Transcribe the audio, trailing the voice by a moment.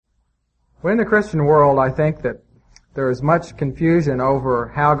Well, in the Christian world, I think that there is much confusion over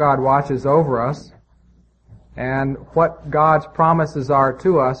how God watches over us and what God's promises are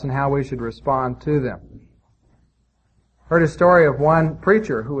to us and how we should respond to them. Heard a story of one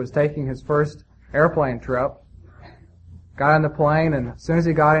preacher who was taking his first airplane trip, got on the plane, and as soon as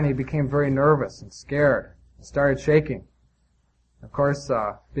he got in, he became very nervous and scared and started shaking. Of course,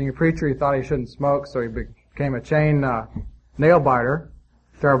 being a preacher, he thought he shouldn't smoke, so he became a chain nail biter,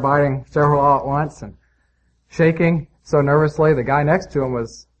 started biting several all at once and shaking so nervously. The guy next to him thought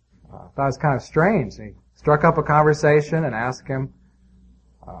it was kind of strange. He struck up a conversation and asked him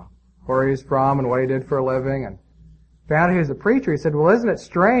where he was from and what he did for a living, and found out he was a preacher. He said, "Well, isn't it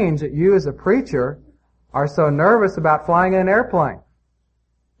strange that you as a preacher are so nervous about flying in an airplane?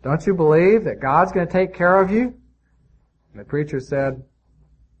 Don't you believe that God's going to take care of you?" And the preacher said,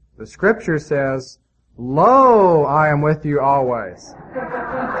 "The Scripture says, 'Lo, I am with you always.'"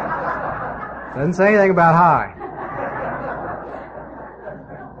 Doesn't say anything about high.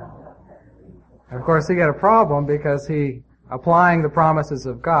 And of course, he got a problem because he applying the promises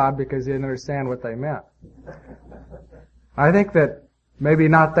of God because he didn't understand what they meant. I think that maybe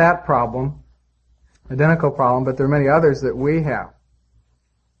not that problem, identical problem, but there are many others that we have.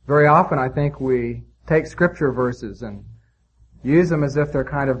 Very often I think we take scripture verses and use them as if they're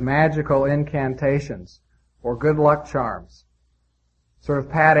kind of magical incantations or good luck charms, sort of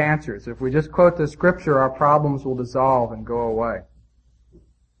pat answers. If we just quote the scripture, our problems will dissolve and go away.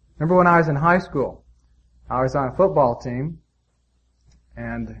 Remember when I was in high school, I was on a football team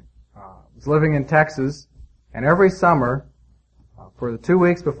and was living in Texas, and every summer, for the 2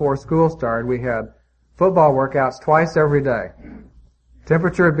 weeks before school started, we had football workouts twice every day.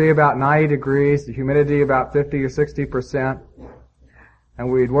 Temperature would be about 90 degrees, the humidity about 50 or 60%,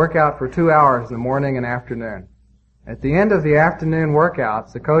 and we'd work out for 2 hours in the morning and afternoon. At the end of the afternoon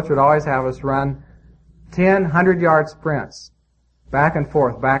workouts, the coach would always have us run 10 100-yard sprints, back and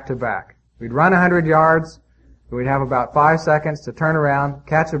forth, back to back. We'd run 100 yards, we'd have about 5 seconds to turn around,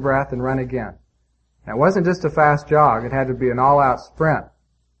 catch a breath, and run again. And it wasn't just a fast jog, it had to be an all-out sprint.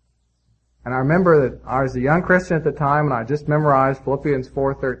 And I remember that I was a young Christian at the time, and I just memorized Philippians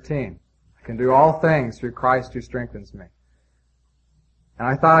 4:13. I can do all things through Christ who strengthens me. And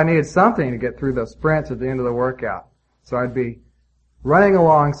I thought I needed something to get through those sprints at the end of the workout. So I'd be running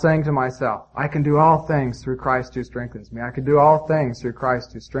along saying to myself, I can do all things through Christ who strengthens me. I can do all things through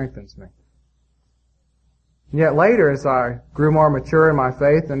Christ who strengthens me. And yet later, as I grew more mature in my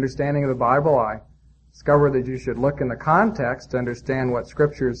faith, understanding of the Bible, I discovered that you should look in the context to understand what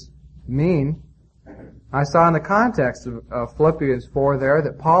scriptures mean. I saw in the context of Philippians 4 there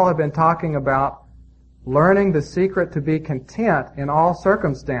that Paul had been talking about learning the secret to be content in all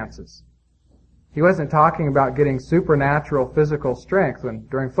circumstances. He wasn't talking about getting supernatural physical strength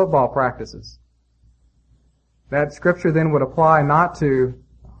during football practices. That scripture then would apply not to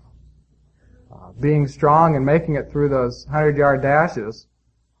being strong and making it through those 100-yard dashes,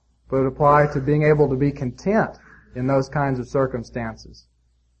 but it would apply to being able to be content in those kinds of circumstances.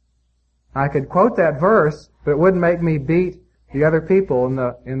 I could quote that verse, but it wouldn't make me beat the other people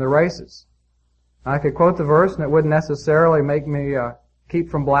in the races. I could quote the verse, and it wouldn't necessarily make me keep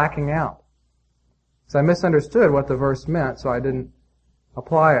from blacking out. So I misunderstood what the verse meant, so I didn't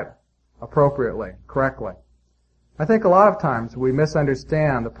apply it appropriately, correctly. I think a lot of times we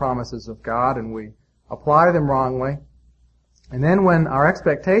misunderstand the promises of God and we apply them wrongly. And then when our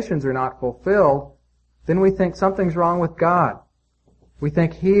expectations are not fulfilled, then we think something's wrong with God. We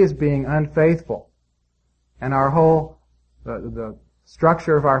think He is being unfaithful. And our whole, the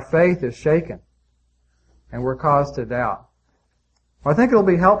structure of our faith is shaken. And we're caused to doubt. Well, I think it'll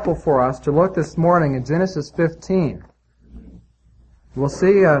be helpful for us to look this morning in Genesis 15. We'll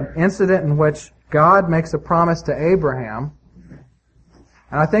see an incident in which God makes a promise to Abraham.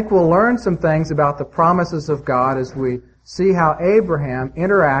 And I think we'll learn some things about the promises of God as we see how Abraham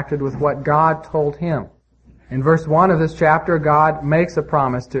interacted with what God told him. In verse 1 of this chapter, God makes a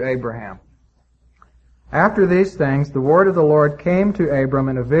promise to Abraham. After these things, the word of the Lord came to Abram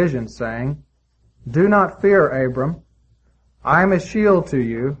in a vision, saying, Do not fear, Abram. I am a shield to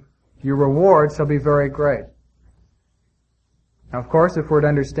you. Your reward shall be very great. Now, of course, if we're to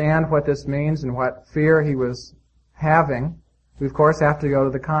understand what this means and what fear he was having, we, of course, have to go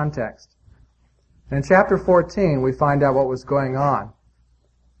to the context. In chapter 14, we find out what was going on.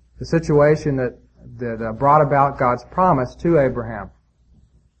 The situation that brought about God's promise to Abraham.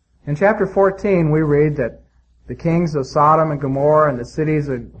 In chapter 14, we read that the kings of Sodom and Gomorrah and the cities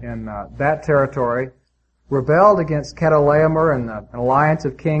in that territory rebelled against Chedorlaomer and an alliance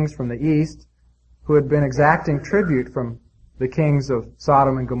of kings from the east who had been exacting tribute from the kings of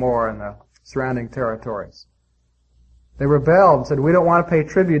Sodom and Gomorrah and the surrounding territories. They rebelled and said, we don't want to pay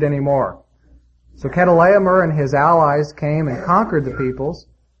tribute anymore. So Chedorlaomer and his allies came and conquered the peoples,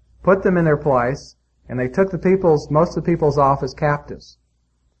 put them in their place, and they took most of the peoples off as captives.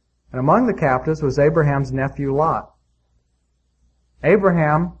 And among the captives was Abraham's nephew Lot.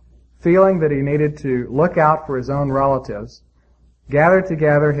 Abraham, feeling that he needed to look out for his own relatives, gathered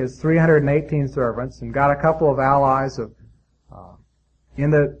together his 318 servants and got a couple of allies in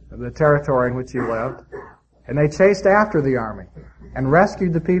the territory in which he lived, and they chased after the army and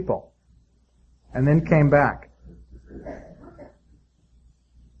rescued the people, and then came back.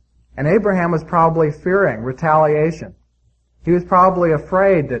 And Abraham was probably fearing retaliation. He was probably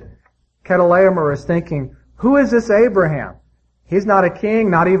afraid that Chedorlaomer was thinking, who is this Abraham? He's not a king,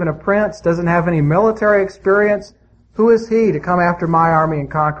 not even a prince, doesn't have any military experience. Who is he to come after my army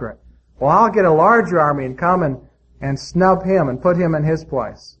and conquer it? Well, I'll get a larger army and come and snub him and put him in his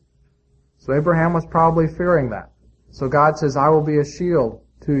place. So Abraham was probably fearing that. So God says, I will be a shield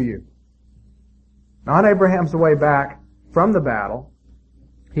to you. Now, on Abraham's way back from the battle,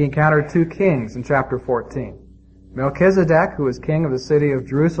 he encountered two kings in chapter 14. Melchizedek, who was king of the city of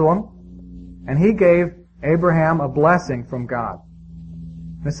Jerusalem, and he gave Abraham a blessing from God.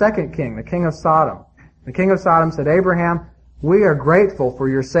 The second king, the king of Sodom. The king of Sodom said, Abraham, we are grateful for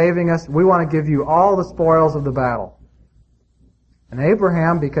your saving us. We want to give you all the spoils of the battle. And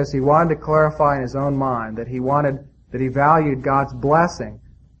Abraham, because he wanted to clarify in his own mind that he valued God's blessing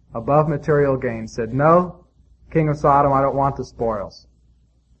above material gain, said, no, king of Sodom, I don't want the spoils.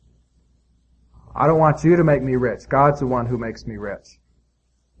 I don't want you to make me rich. God's the one who makes me rich.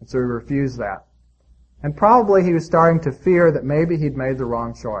 And so he refused that. And probably he was starting to fear that maybe he'd made the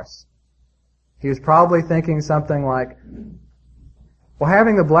wrong choice. He was probably thinking something like, well,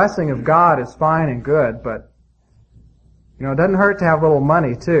 having the blessing of God is fine and good, but, it doesn't hurt to have a little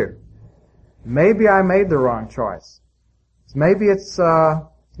money too. Maybe I made the wrong choice. Maybe it's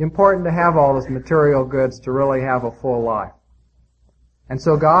important to have all those material goods to really have a full life. And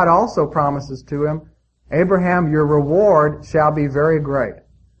so God also promises to him, Abraham, your reward shall be very great.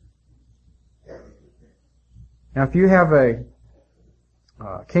 Now, if you have a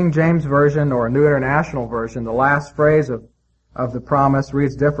King James Version or a New International Version, the last phrase of the promise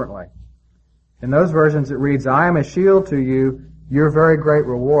reads differently. In those versions it reads, I am a shield to you, your very great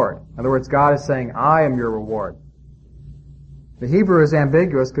reward. In other words, God is saying, I am your reward. The Hebrew is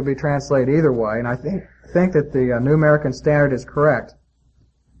ambiguous, could be translated either way, and I think that the New American Standard is correct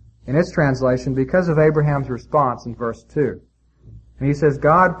in its translation because of Abraham's response in verse 2. And he says,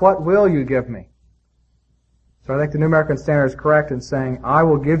 God, what will you give me? So I think the New American Standard is correct in saying, I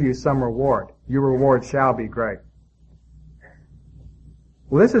will give you some reward. Your reward shall be great.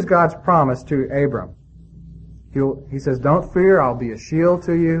 Well, this is God's promise to Abram. He says, don't fear, I'll be a shield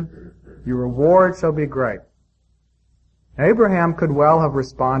to you. Your reward shall be great. Abraham could well have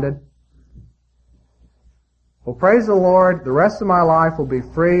responded, well, praise the Lord, the rest of my life will be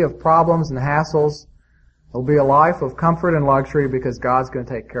free of problems and hassles. It'll be a life of comfort and luxury because God's going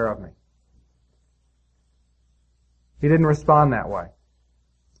to take care of me. He didn't respond that way.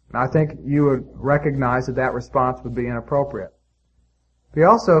 And I think you would recognize that response would be inappropriate. He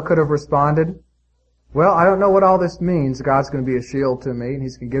also could have responded, well, I don't know what all this means. God's going to be a shield to me and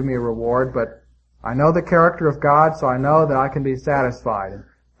He's going to give me a reward, but I know the character of God, so I know that I can be satisfied and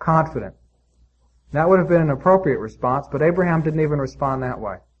confident. That would have been an appropriate response, but Abraham didn't even respond that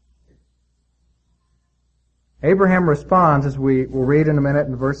way. Abraham responds, as we will read in a minute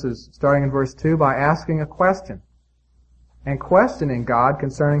starting in verse 2, by asking a question and questioning God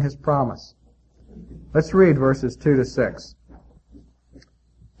concerning His promise. Let's read verses 2 to 6.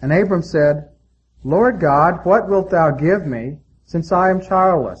 And Abram said, Lord God, what wilt thou give me, since I am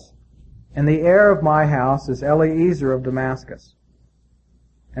childless, and the heir of my house is Eliezer of Damascus?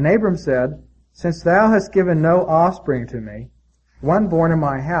 And Abram said, Since thou hast given no offspring to me, one born in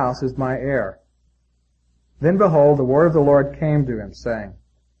my house is my heir. Then behold, the word of the Lord came to him, saying,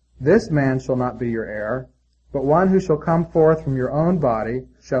 This man shall not be your heir, but one who shall come forth from your own body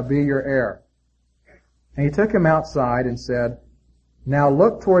shall be your heir. And he took him outside and said, Now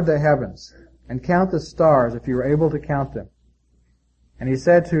look toward the heavens, and count the stars, if you are able to count them. And he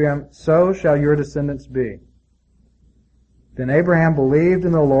said to him, So shall your descendants be. Then Abraham believed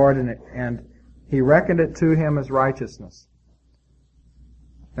in the Lord, and He reckoned it to him as righteousness.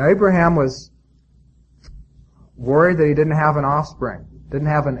 Now Abraham was worried that he didn't have an offspring, didn't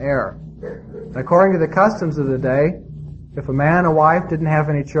have an heir. According to the customs of the day, if a man and a wife didn't have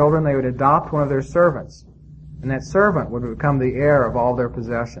any children, they would adopt one of their servants, and that servant would become the heir of all their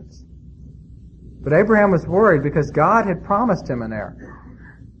possessions. But Abraham was worried because God had promised him an heir.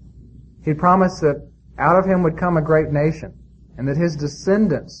 He promised that out of him would come a great nation, and that his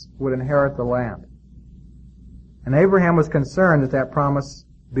descendants would inherit the land. And Abraham was concerned that that promise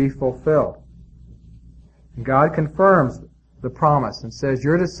be fulfilled. And God confirms the promise and says,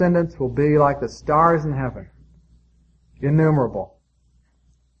 your descendants will be like the stars in heaven, innumerable.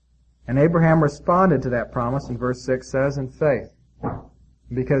 And Abraham responded to that promise, and verse 6 says, in faith.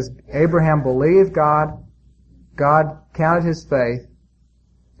 Because Abraham believed God, God counted his faith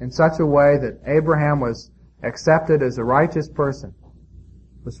in such a way that Abraham was accepted as a righteous person,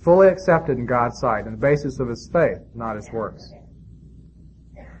 was fully accepted in God's sight on the basis of his faith, not his works.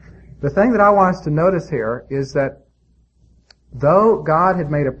 The thing that I want us to notice here is that though God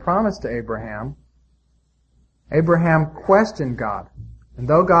had made a promise to Abraham, Abraham questioned God. And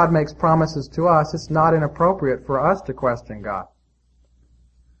though God makes promises to us, it's not inappropriate for us to question God.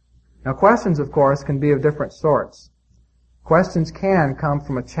 Now, questions, of course, can be of different sorts. Questions can come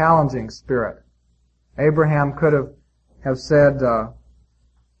from a challenging spirit. Abraham could have said, well,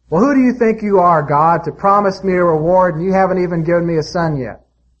 who do you think you are, God, to promise me a reward and you haven't even given me a son yet?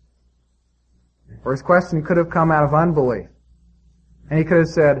 Or his question could have come out of unbelief. And he could have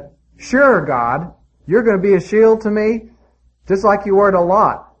said, sure, God, you're going to be a shield to me, just like you were to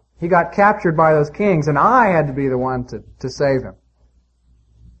Lot. He got captured by those kings, and I had to be the one to save him.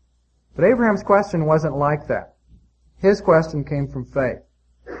 But Abraham's question wasn't like that. His question came from faith.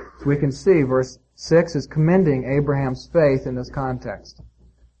 So we can see verse 6 is commending Abraham's faith in this context.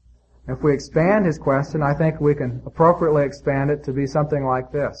 If we expand his question, I think we can appropriately expand it to be something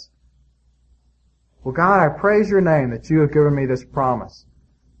like this. Well, God, I praise your name that you have given me this promise.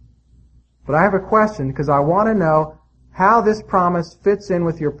 But I have a question because I want to know how this promise fits in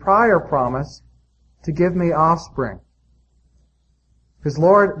with your prior promise to give me offspring. Because,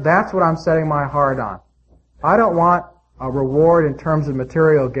 Lord, that's what I'm setting my heart on. I don't want a reward in terms of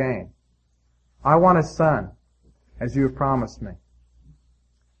material gain. I want a son, as you have promised me.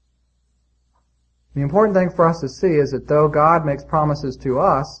 The important thing for us to see is that though God makes promises to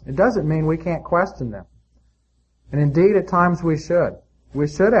us, it doesn't mean we can't question them. And indeed, at times we should. We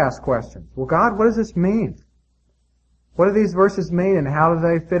should ask questions. Well, God, what does this mean? What do these verses mean, and how do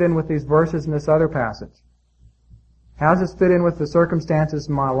they fit in with these verses in this other passage? How does this fit in with the circumstances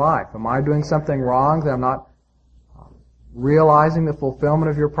in my life? Am I doing something wrong that I'm not realizing the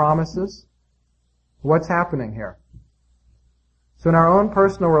fulfillment of your promises? What's happening here? So in our own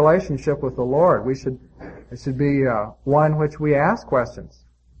personal relationship with the Lord, it should be one in which we ask questions,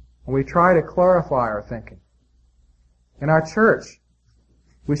 and we try to clarify our thinking. In our church,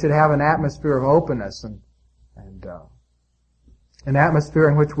 we should have an atmosphere of openness and an atmosphere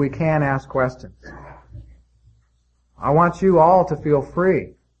in which we can ask questions. I want you all to feel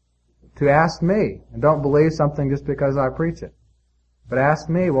free to ask me, and don't believe something just because I preach it. But ask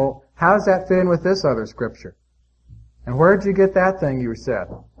me, well, how does that fit in with this other scripture? And where did you get that thing you said?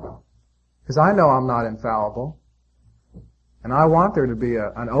 Because I know I'm not infallible. And I want there to be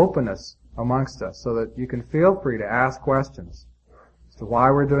an openness amongst us so that you can feel free to ask questions as to why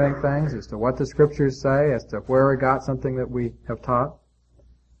we're doing things, as to what the scriptures say, as to where we got something that we have taught.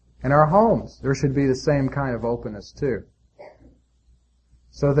 In our homes, there should be the same kind of openness too,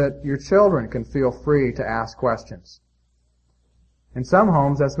 so that your children can feel free to ask questions. In some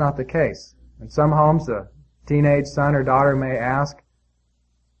homes, that's not the case. In some homes, a teenage son or daughter may ask,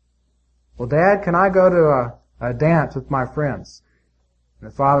 well, Dad, can I go to a dance with my friends?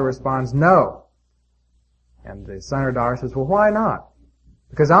 And the father responds, no. And the son or daughter says, well, why not?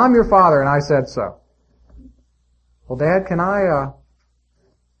 Because I'm your father and I said so. Well, Dad, can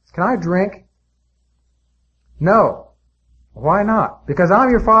I drink? No. Why not? Because I'm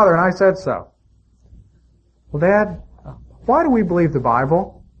your father and I said so. Well, Dad, why do we believe the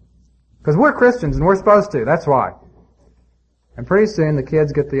Bible? Because we're Christians and we're supposed to. That's why. And pretty soon the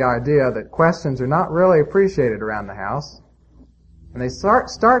kids get the idea that questions are not really appreciated around the house. And they start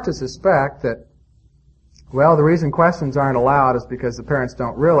to suspect that, well, the reason questions aren't allowed is because the parents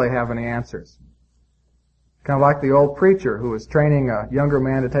don't really have any answers. Kind of like the old preacher who was training a younger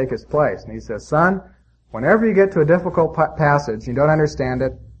man to take his place. And he says, son, whenever you get to a difficult passage and you don't understand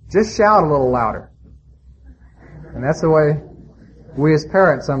it, just shout a little louder. And that's the way we as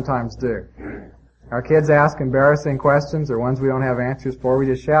parents sometimes do. Our kids ask embarrassing questions or ones we don't have answers for, we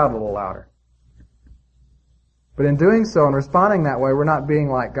just shout a little louder. But in doing so and responding that way, we're not being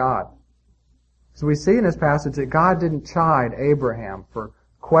like God. So we see in this passage that God didn't chide Abraham for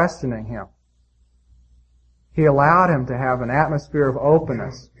questioning him. He allowed him to have an atmosphere of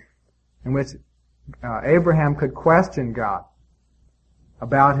openness in which Abraham could question God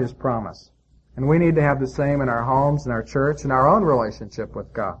about his promise. And we need to have the same in our homes, in our church, in our own relationship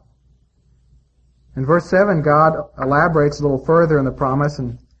with God. In verse 7, God elaborates a little further in the promise,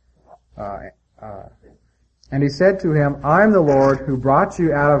 and he said to him, I am the Lord who brought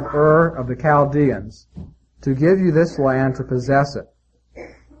you out of Ur of the Chaldeans to give you this land to possess it.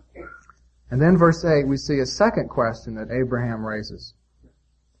 And then verse 8, we see a second question that Abraham raises.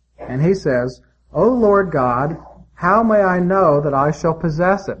 And he says, O Lord God, how may I know that I shall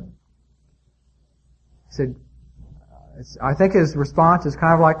possess it? He said, I think his response is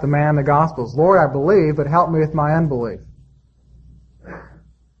kind of like the man in the Gospels. Lord, I believe, but help me with my unbelief.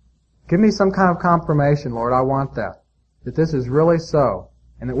 Give me some kind of confirmation, Lord. I want that this is really so,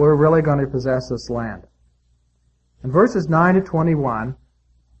 and that we're really going to possess this land. And verses 9 to 21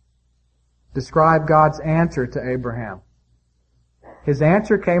 describe God's answer to Abraham. His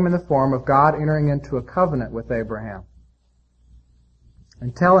answer came in the form of God entering into a covenant with Abraham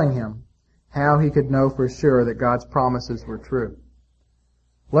and telling him how he could know for sure that God's promises were true.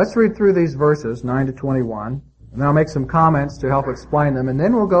 Let's read through these verses, 9 to 21, and then I'll make some comments to help explain them, and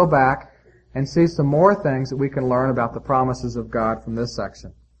then we'll go back and see some more things that we can learn about the promises of God from this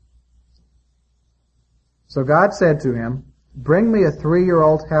section. So God said to him, Bring me a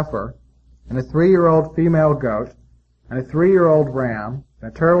 3-year-old heifer, and a 3-year-old female goat, and a 3-year-old ram,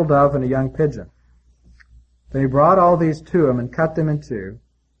 and a turtle dove, and a young pigeon. Then he brought all these to him, and cut them in two,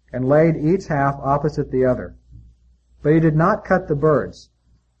 and laid each half opposite the other. But he did not cut the birds.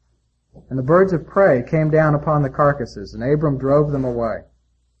 And the birds of prey came down upon the carcasses, and Abram drove them away.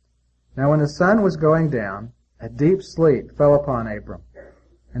 Now when the sun was going down, a deep sleep fell upon Abram.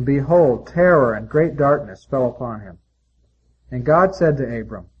 And behold, terror and great darkness fell upon him. And God said to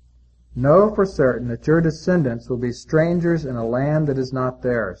Abram, Know for certain that your descendants will be strangers in a land that is not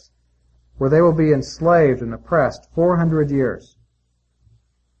theirs, where they will be enslaved and oppressed 400 years.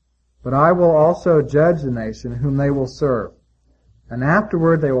 But I will also judge the nation whom they will serve, and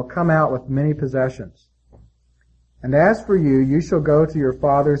afterward they will come out with many possessions. And as for you, you shall go to your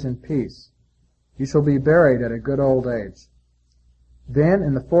fathers in peace. You shall be buried at a good old age. Then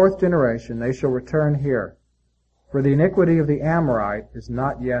in the 4th generation they shall return here, for the iniquity of the Amorite is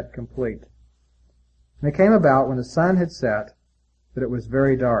not yet complete. And it came about when the sun had set that it was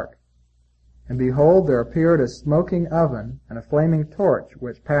very dark. And behold, there appeared a smoking oven and a flaming torch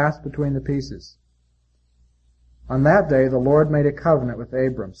which passed between the pieces. On that day the Lord made a covenant with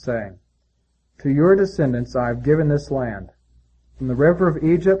Abram, saying, To your descendants I have given this land, from the river of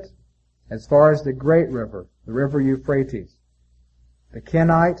Egypt as far as the great river, the river Euphrates, the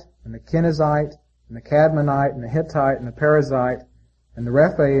Kenite and the Kenizzite and the Cadmonite and the Hittite and the Perizzite and the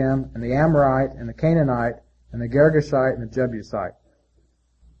Rephaim and the Amorite and the Canaanite and the Girgashite and the Jebusite.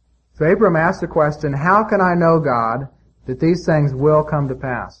 So Abram asked the question, how can I know, God, that these things will come to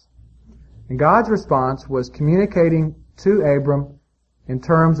pass? And God's response was communicating to Abram in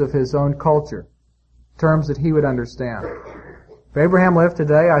terms of his own culture, terms that he would understand. If Abraham lived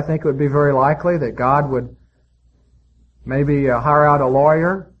today, I think it would be very likely that God would maybe hire out a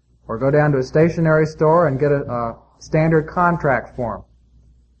lawyer or go down to a stationery store and get a standard contract form.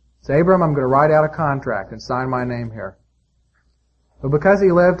 Say, Abram, I'm going to write out a contract and sign my name here. But because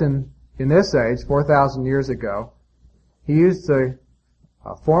he lived in this age, 4,000 years ago, he used a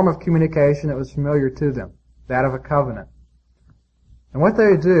form of communication that was familiar to them, that of a covenant. And what they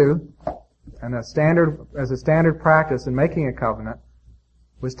would do, and as a standard practice in making a covenant,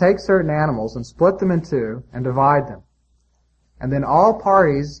 was take certain animals and split them in two and divide them. And then all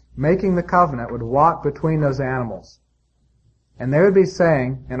parties making the covenant would walk between those animals. And they would be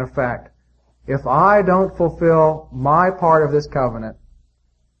saying, in effect, if I don't fulfill my part of this covenant,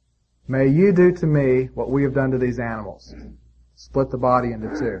 may you do to me what we have done to these animals. Split the body into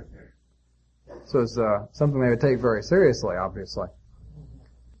two. So it's something they would take very seriously, obviously.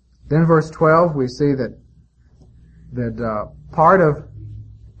 Then verse 12, we see that part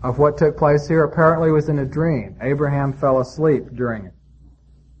of what took place here apparently was in a dream. Abraham fell asleep during it.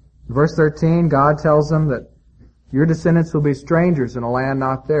 Verse 13, God tells them that your descendants will be strangers in a land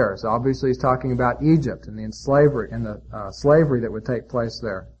not theirs. Obviously, he's talking about Egypt and the slavery that would take place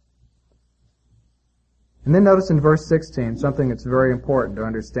there. And then notice in verse 16 something that's very important to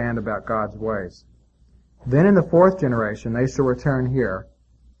understand about God's ways. Then in the 4th generation they shall return here,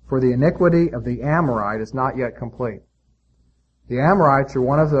 for the iniquity of the Amorite is not yet complete. The Amorites are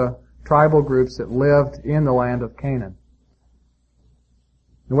one of the tribal groups that lived in the land of Canaan.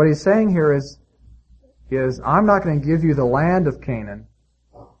 And what he's saying here is I'm not going to give you the land of Canaan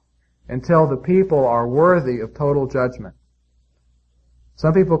until the people are worthy of total judgment.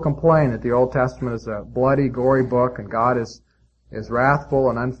 Some people complain that the Old Testament is a bloody, gory book and God is wrathful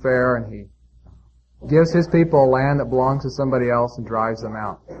and unfair and He gives His people a land that belongs to somebody else and drives them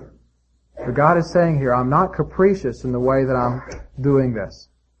out. But God is saying here, I'm not capricious in the way that I'm doing this.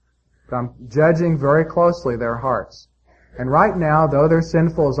 But I'm judging very closely their hearts. And right now, though they're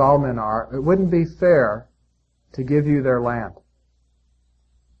sinful as all men are, it wouldn't be fair to give you their land.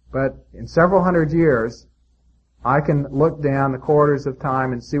 But in several hundred years, I can look down the corridors of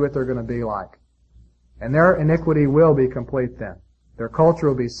time and see what they're going to be like. And their iniquity will be complete then. Their culture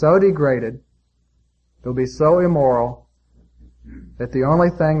will be so degraded, they'll be so immoral, that the only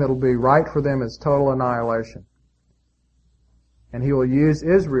thing that will be right for them is total annihilation. And He will use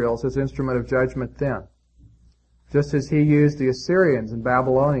Israel as His instrument of judgment then. Just as He used the Assyrians and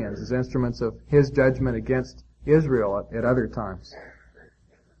Babylonians as instruments of His judgment against Israel at other times.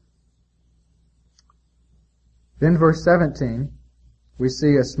 Then verse 17, we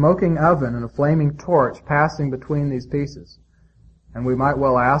see a smoking oven and a flaming torch passing between these pieces. And we might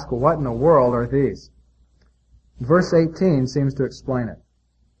well ask, well, what in the world are these? Verse 18 seems to explain it.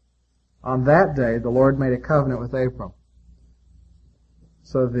 On that day, the Lord made a covenant with Abram.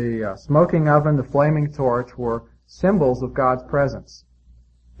 So the smoking oven, the flaming torch were symbols of God's presence.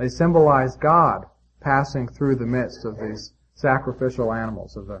 They symbolize God passing through the midst of these sacrificial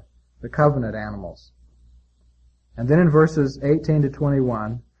animals, of the covenant animals. And then in verses 18 to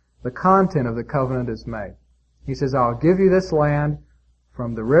 21, the content of the covenant is made. He says, I'll give you this land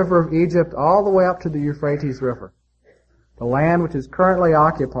from the river of Egypt all the way up to the Euphrates River. The land which is currently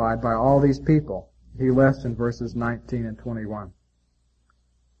occupied by all these people, he lists in verses 19 and 21.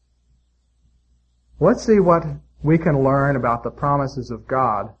 Let's see what we can learn about the promises of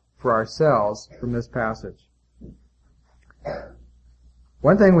God for ourselves from this passage.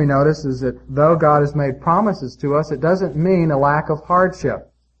 One thing we notice is that though God has made promises to us, it doesn't mean a lack of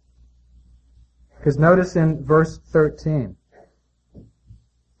hardship. Because notice in verse 13,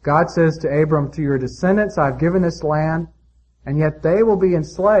 God says to Abram, to your descendants I've given this land, and yet they will be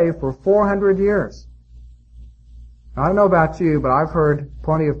enslaved for 400 years. Now, I don't know about you, but I've heard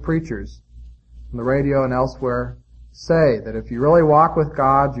plenty of preachers on the radio and elsewhere say that if you really walk with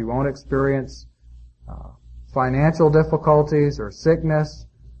God, you won't experience financial difficulties or sickness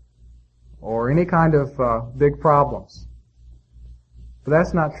or any kind of big problems. But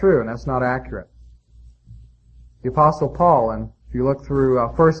that's not true, and that's not accurate. The Apostle Paul, and if you look through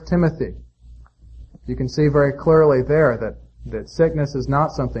 1 Timothy, you can see very clearly there that sickness is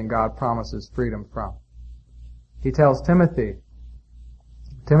not something God promises freedom from. He tells Timothy,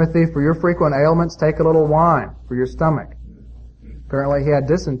 for your frequent ailments, take a little wine for your stomach. Apparently he had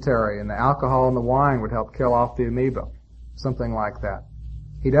dysentery, and the alcohol in the wine would help kill off the amoeba. Something like that.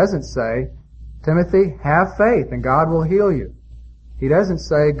 He doesn't say, Timothy, have faith and God will heal you. He doesn't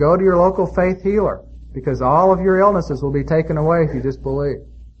say, go to your local faith healer, because all of your illnesses will be taken away if you just believe.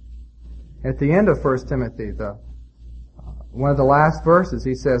 At the end of 1 Timothy, one of the last verses,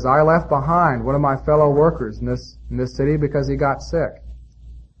 he says, I left behind one of my fellow workers in this city because he got sick.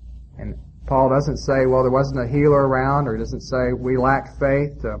 And Paul doesn't say, well, there wasn't a healer around, or doesn't say we lacked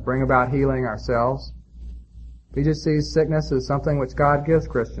faith to bring about healing ourselves. He just sees sickness as something which God gives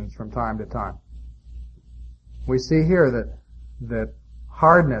Christians from time to time. We see here that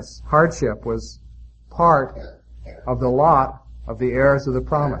hardship was part of the lot of the heirs of the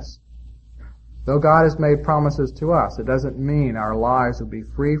promise. Though God has made promises to us, it doesn't mean our lives will be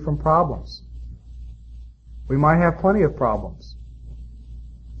free from problems. We might have plenty of problems.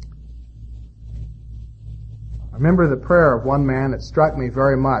 I remember the prayer of one man that struck me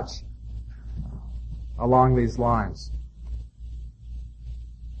very much along these lines.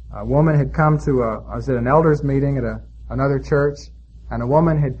 A woman had come I was at an elders meeting at another church, and a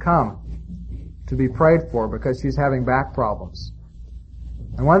woman had come to be prayed for because she's having back problems.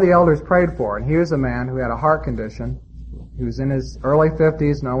 And one of the elders prayed for her, and he was a man who had a heart condition. He was in his early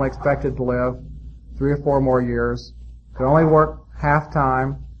 50s and only expected to live 3 or 4 more years. Could only work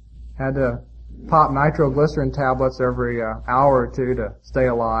half-time, had to pop nitroglycerin tablets every hour or two to stay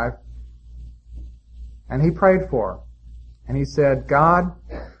alive. And he prayed for her. And he said, God,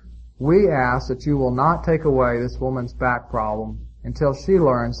 we ask that you will not take away this woman's back problem until she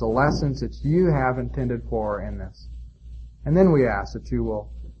learns the lessons that you have intended for her in this. And then we ask that you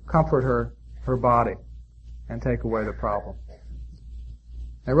will comfort her body and take away the problem.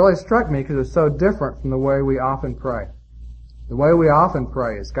 It really struck me because it was so different from the way we often pray. The way we often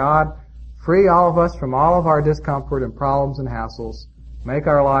pray is, God, free all of us from all of our discomfort and problems and hassles. Make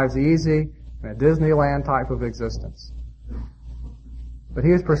our lives easy in a Disneyland type of existence. But he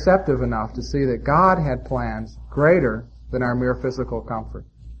was perceptive enough to see that God had plans greater than our mere physical comfort.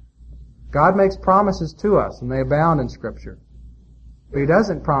 God makes promises to us, and they abound in Scripture. But he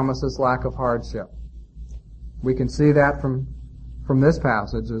doesn't promise us lack of hardship. We can see that from from this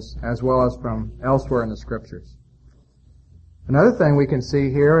passage as well as from elsewhere in the Scriptures. Another thing we can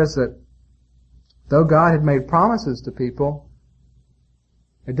see here is that though God had made promises to people,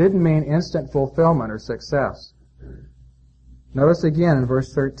 it didn't mean instant fulfillment or success. Notice again in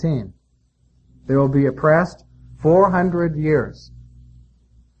verse 13, they will be oppressed 400 years.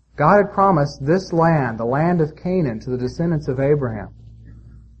 God had promised this land, the land of Canaan, to the descendants of Abraham.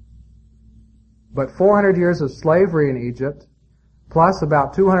 But 400 years of slavery in Egypt, plus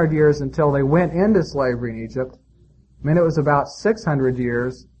about 200 years until they went into slavery in Egypt, meant it was about 600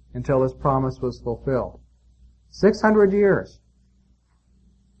 years until this promise was fulfilled. 600 years.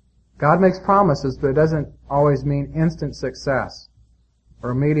 God makes promises, but it doesn't always mean instant success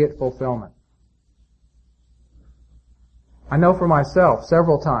or immediate fulfillment. I know for myself,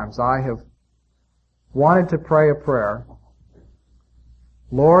 several times I have wanted to pray a prayer,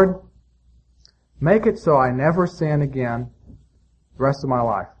 Lord, make it so I never sin again the rest of my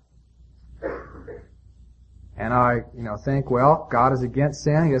life. And I, think, well, God is against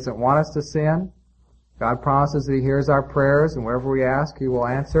sin. He doesn't want us to sin. God promises that He hears our prayers, and wherever we ask, He will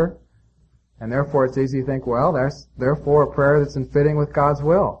answer. And therefore it's easy to think, well, that's therefore a prayer that's in fitting with God's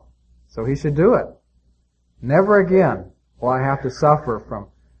will. So He should do it. Never again will I have to suffer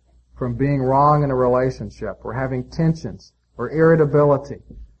from being wrong in a relationship, or having tensions, or irritability,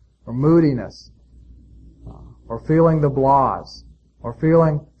 or moodiness, or feeling the blahs, or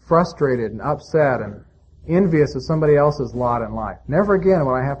feeling frustrated and upset and envious of somebody else's lot in life. Never again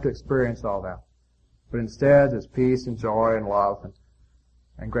will I have to experience all that. But instead, there's peace and joy and love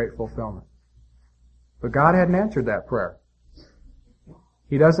and great fulfillment. But God hadn't answered that prayer.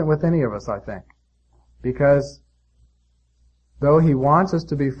 He doesn't with any of us, I think. Because though He wants us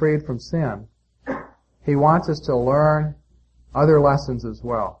to be freed from sin, He wants us to learn other lessons as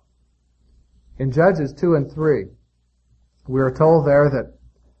well. In Judges 2 and 3, we are told there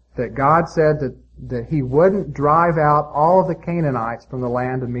that God said that He wouldn't drive out all of the Canaanites from the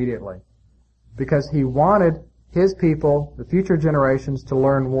land immediately, because He wanted His people, the future generations, to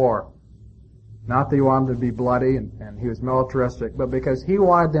learn war. Not that He wanted them to be bloody and He was militaristic, but because He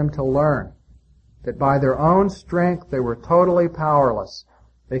wanted them to learn that by their own strength they were totally powerless.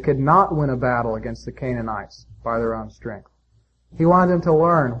 They could not win a battle against the Canaanites by their own strength. He wanted them to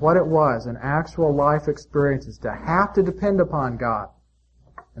learn what it was in actual life experiences to have to depend upon God,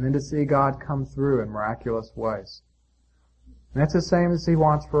 and then to see God come through in miraculous ways. And that's the same as He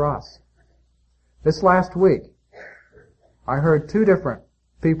wants for us. This last week, I heard two different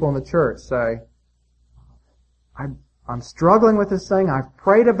people in the church say, I'm struggling with this thing, I've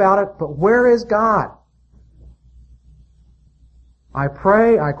prayed about it, but where is God? I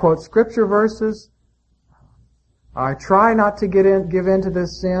pray, I quote scripture verses, I try not to give in to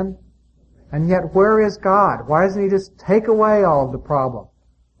this sin, and yet where is God? Why doesn't He just take away all of the problem,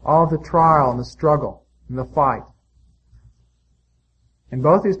 all of the trial and the struggle and the fight? And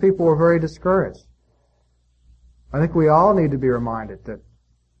both these people were very discouraged. I think we all need to be reminded that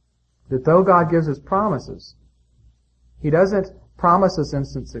though God gives us promises, He doesn't promise us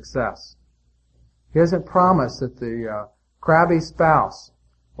instant success. He doesn't promise that the crabby spouse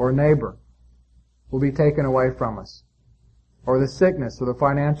or neighbor will be taken away from us, or the sickness or the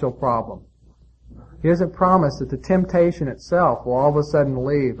financial problem. He doesn't promise that the temptation itself will all of a sudden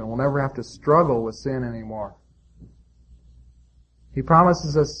leave and we'll never have to struggle with sin anymore. He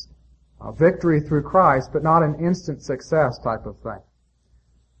promises us a victory through Christ, but not an instant success type of thing.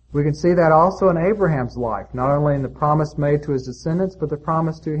 We can see that also in Abraham's life, not only in the promise made to his descendants, but the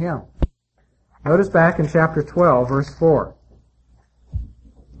promise to him. Notice back in chapter 12, verse 4.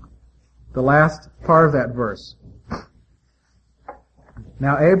 The last part of that verse.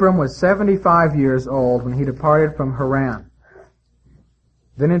 Now Abram was 75 years old when he departed from Haran.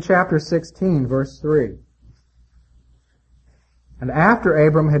 Then in chapter 16, verse 3. And after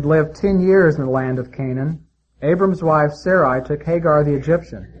Abram had lived 10 years in the land of Canaan, Abram's wife Sarai took Hagar the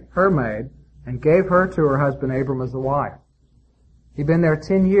Egyptian, her maid, and gave her to her husband Abram as a wife. He'd been there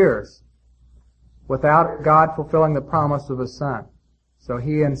 10 years without God fulfilling the promise of a son. So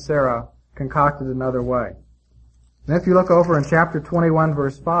he and Sarah concocted another way. And if you look over in chapter 21,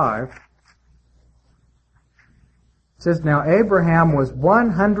 verse 5, it says, Now Abraham was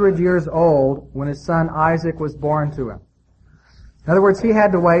 100 years old when his son Isaac was born to him. In other words, he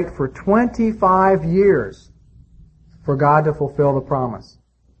had to wait for 25 years for God to fulfill the promise.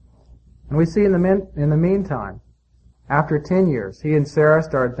 And we see in the meantime, after 10 years, he and Sarah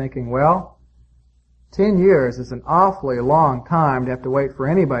started thinking, well, 10 years is an awfully long time to have to wait for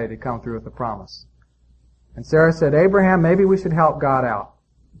anybody to come through with the promise. And Sarah said, Abraham, maybe we should help God out.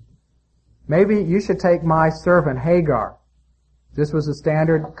 Maybe you should take my servant Hagar This was a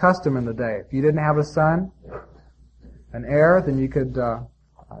standard custom in the day. If you didn't have a son, an heir, then you could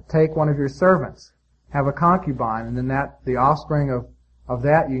take one of your servants, have a concubine, and then the offspring of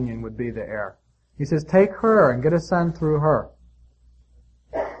that union would be the heir. He says, take her and get a son through her.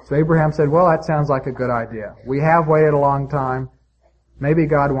 So Abraham said, well, that sounds like a good idea. We have waited a long time. Maybe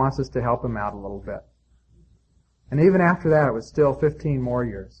God wants us to help him out a little bit. And even after that, it was still 15 more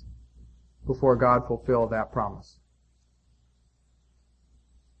years before God fulfilled that promise.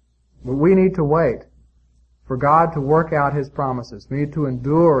 But we need to wait for God to work out his promises. We need to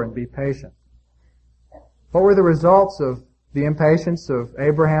endure and be patient. What were the results of the impatience of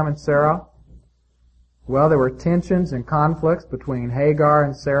Abraham and Sarah? Well, there were tensions and conflicts between Hagar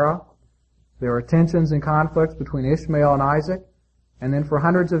and Sarah. There were tensions and conflicts between Ishmael and Isaac. And then for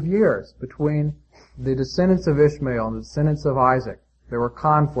hundreds of years, between the descendants of Ishmael and the descendants of Isaac, there were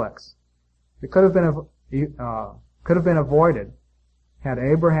conflicts. It could have been avoided had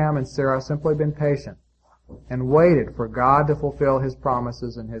Abraham and Sarah simply been patient and waited for God to fulfill his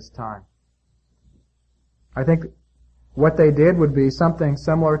promises in his time. I think what they did would be something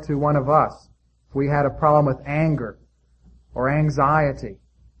similar to one of us. If we had a problem with anger or anxiety,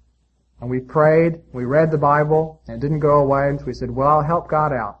 and we prayed, we read the Bible, and it didn't go away, and so we said, well, I'll help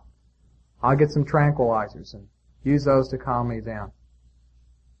God out. I'll get some tranquilizers and use those to calm me down.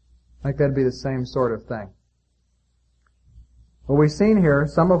 I think that'd be the same sort of thing. Well, we've seen here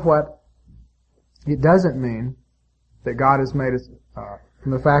some of what it doesn't mean that God has made us,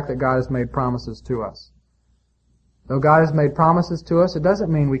 from the fact that God has made promises to us. Though God has made promises to us, it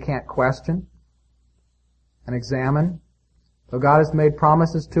doesn't mean we can't question and examine. Though God has made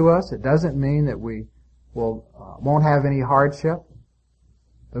promises to us, it doesn't mean that we won't have any hardship.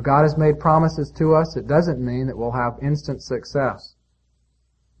 Though God has made promises to us, it doesn't mean that we'll have instant success.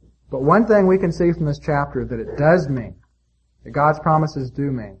 But one thing we can see from this chapter that it does mean, that God's promises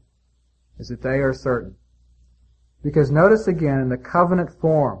do mean, is that they are certain. Because notice again in the covenant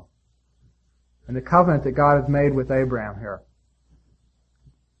form, in the covenant that God has made with Abraham here,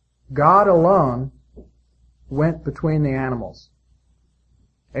 God alone went between the animals.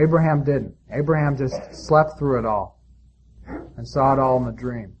 Abraham didn't. Abraham just slept through it all and saw it all in the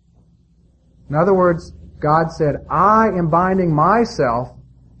dream. In other words, God said, I am binding myself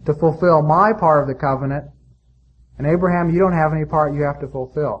to fulfill my part of the covenant, and Abraham, you don't have any part you have to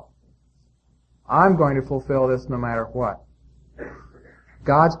fulfill. I'm going to fulfill this no matter what.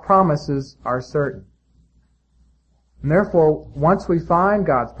 God's promises are certain. And therefore, once we find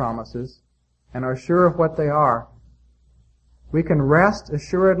God's promises and are sure of what they are, we can rest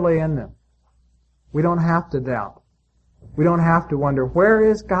assuredly in them. We don't have to doubt. We don't have to wonder, where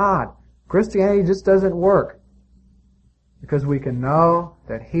is God? Christianity just doesn't work. Because we can know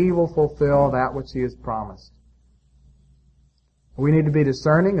that He will fulfill that which He has promised. We need to be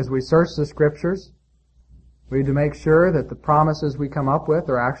discerning as we search the Scriptures. We need to make sure that the promises we come up with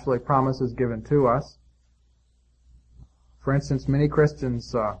are actually promises given to us. For instance, many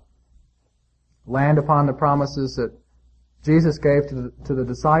Christians land upon the promises that Jesus gave to the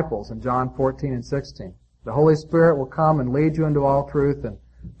disciples in John 14 and 16. The Holy Spirit will come and lead you into all truth and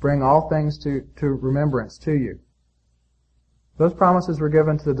bring all things to remembrance to you. Those promises were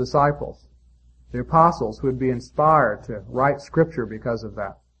given to the disciples, the apostles who would be inspired to write Scripture because of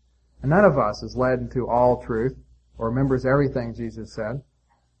that. And none of us is led into all truth or remembers everything Jesus said.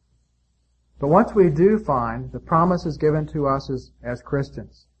 But once we do find the promises given to us as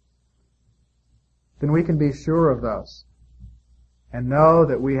Christians, then we can be sure of those and know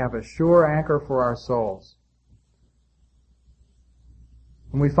that we have a sure anchor for our souls.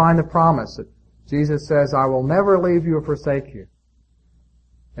 When we find the promise that Jesus says, I will never leave you or forsake you,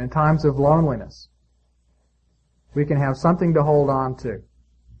 in times of loneliness, we can have something to hold on to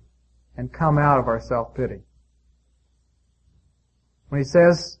and come out of our self-pity. When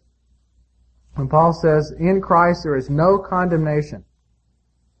Paul says, in Christ there is no condemnation,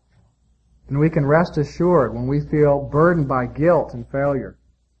 then we can rest assured when we feel burdened by guilt and failure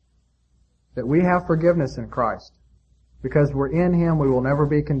that we have forgiveness in Christ. Because we're in Him, we will never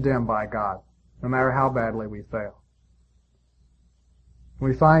be condemned by God, no matter how badly we fail.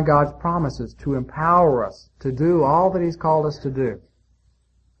 We find God's promises to empower us to do all that He's called us to do.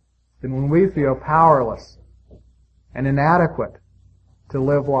 Then when we feel powerless and inadequate to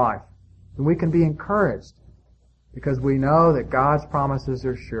live life, then we can be encouraged because we know that God's promises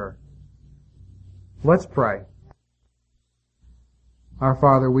are sure. Let's pray. Our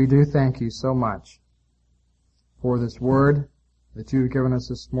Father, we do thank You so much for this word that You've given us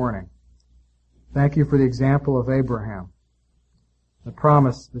this morning. Thank You for the example of Abraham, the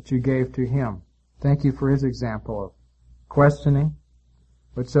promise that You gave to him. Thank You for his example questioning,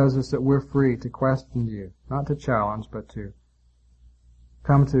 which shows us that we're free to question you, not to challenge, but to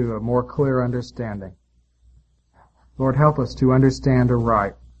come to a more clear understanding. Lord, help us to understand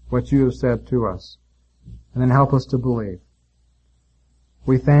aright what you have said to us, and then help us to believe.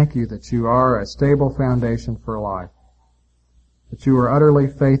 We thank you that you are a stable foundation for life, that you are utterly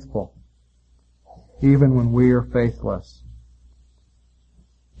faithful, even when we are faithless.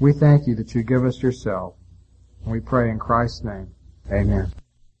 We thank you that you give us yourself, and we pray in Christ's name. Amen.